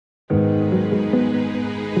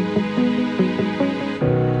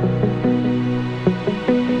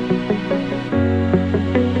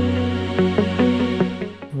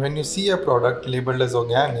you see a product labeled as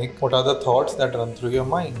organic, what are the thoughts that run through your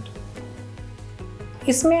mind?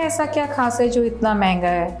 इसमें ऐसा क्या खास है जो इतना महंगा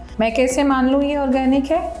है? मैं कैसे मान लूँ ये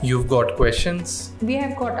ऑर्गेनिक है? You've got questions. We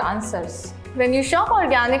have got answers. When you shop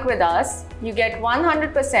organic with us, you get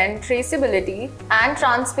 100% traceability and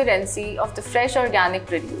transparency of the fresh organic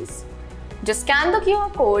produce. Just scan the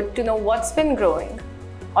QR code to know what's been growing.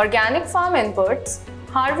 Organic farm inputs,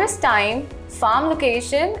 harvest time, farm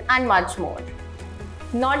location, and much more.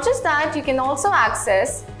 Not just that, you can also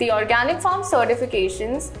access the organic farm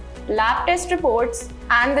certifications, lab test reports,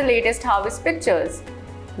 and the latest harvest pictures.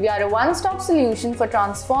 We are a one-stop solution for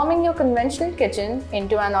transforming your conventional kitchen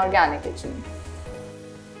into an organic kitchen.